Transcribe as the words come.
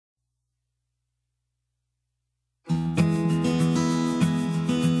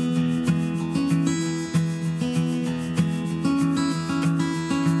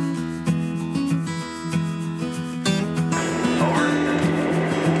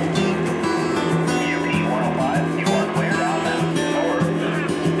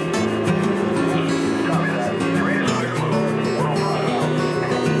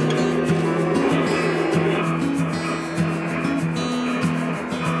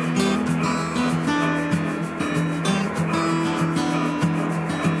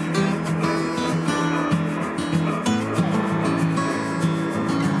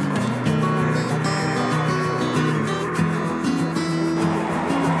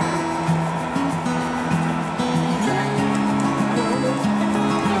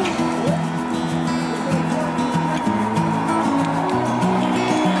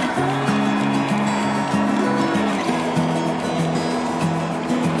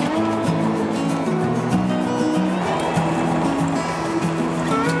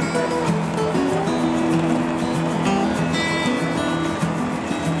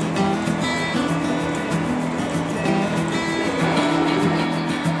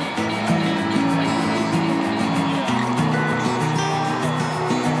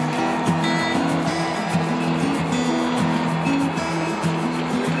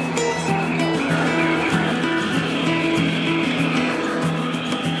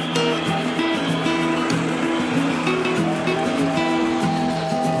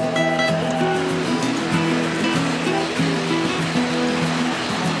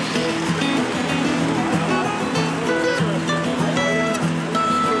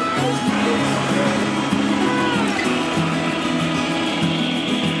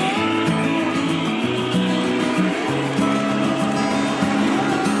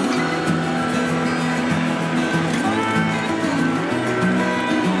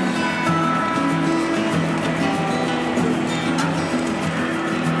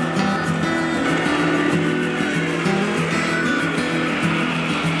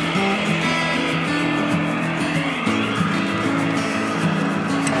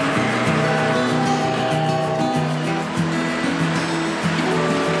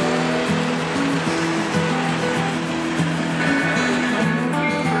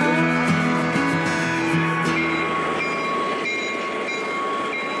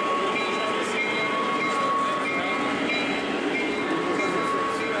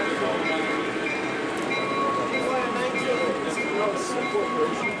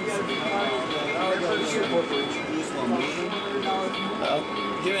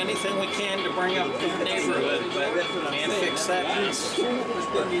do anything we can to bring up the neighborhood, but can't fix that piece.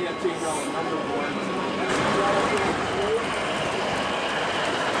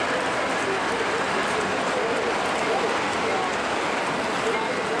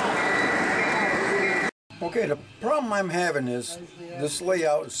 Okay, the problem I'm having is this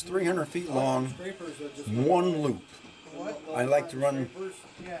layout is 300 feet long, one loop. I like to run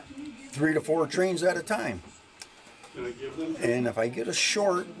 3 to 4 trains at a time. And if I get a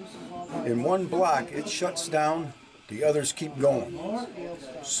short in one block, it shuts down, the others keep going.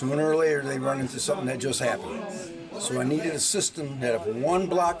 Sooner or later they run into something that just happened. So I needed a system that if one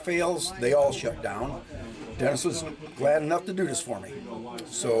block fails, they all shut down. Dennis was glad enough to do this for me.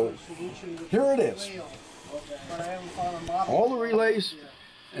 So here it is. All the relays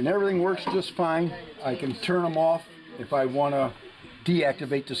and everything works just fine. I can turn them off if I want to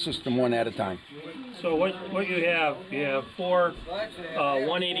deactivate the system one at a time. So what you have 4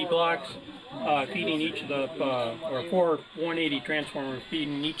 180 blocks feeding each of the, or 4 180 transformers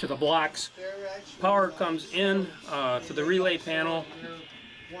feeding each of the blocks. Power comes in to the relay panel.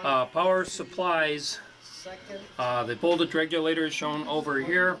 Power supplies the voltage regulators shown over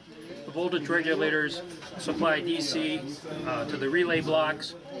here. The voltage regulators supply DC to the relay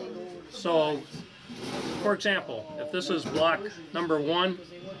blocks. So, for example, if this is block number 1,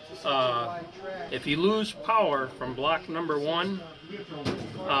 if you lose power from block number 1,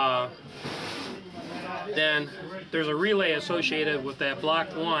 then there's a relay associated with that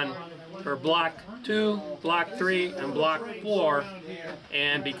block 1 for block 2, block 3, and block 4.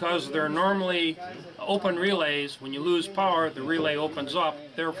 And because they're normally open relays, when you lose power, the relay opens up,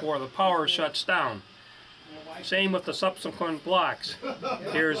 therefore the power shuts down. Same with the subsequent blocks.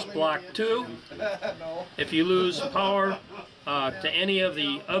 Here's block 2. If you lose power to any of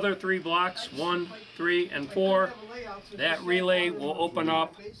the other 3 blocks, 1, 3, and 4, that relay will open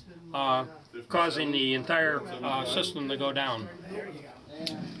up, causing the entire system to go down.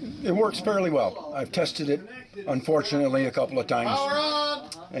 It works fairly well. I've tested it, unfortunately, a couple of times,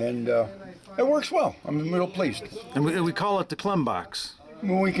 and it works well. I'm real pleased. And we call it the Clem box.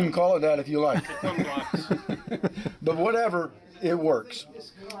 Well, we can call it that if you like. But whatever, it works.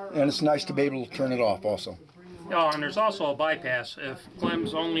 And it's nice to be able to turn it off also. Oh, and there's also a bypass. If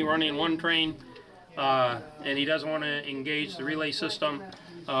Clem's only running 1 train and he doesn't want to engage the relay system,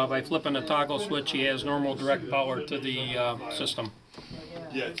 by flipping the toggle switch, he has normal direct power to the system.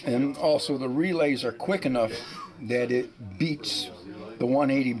 And also the relays are quick enough that it beats the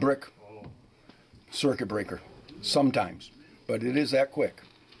 180 brick circuit breaker sometimes, but it is that quick.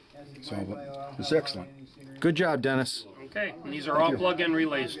 So it's excellent. Good job, Dennis. Okay, and these are all plug-in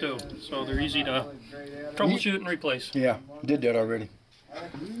relays too, so they're easy to troubleshoot and replace. Yeah, did that already.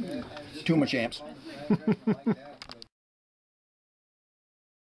 Too much amps.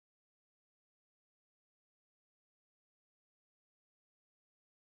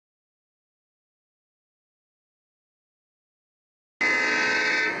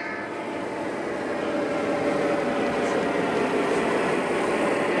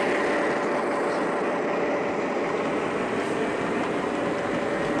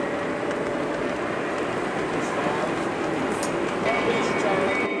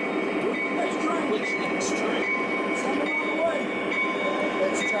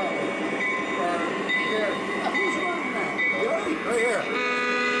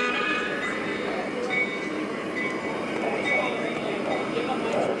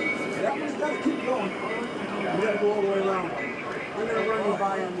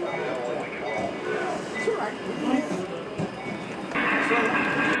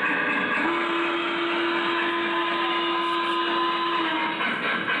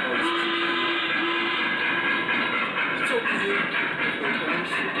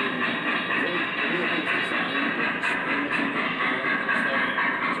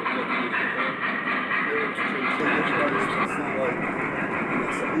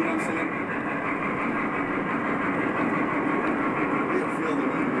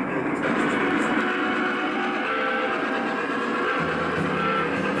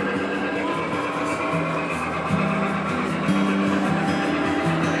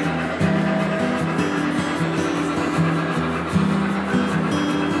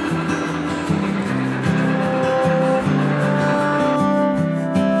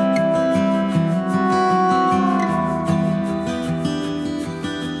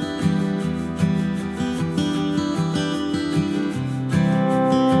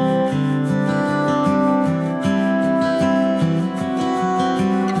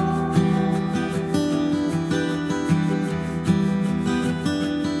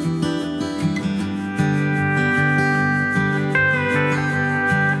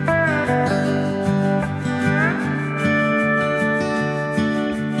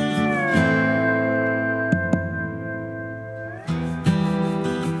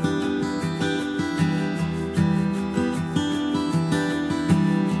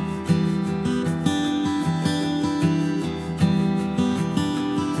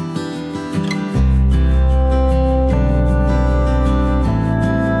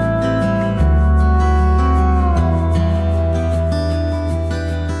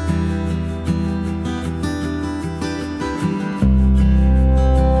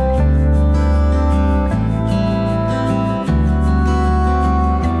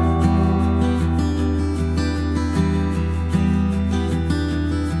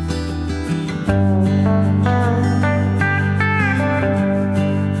 Bye.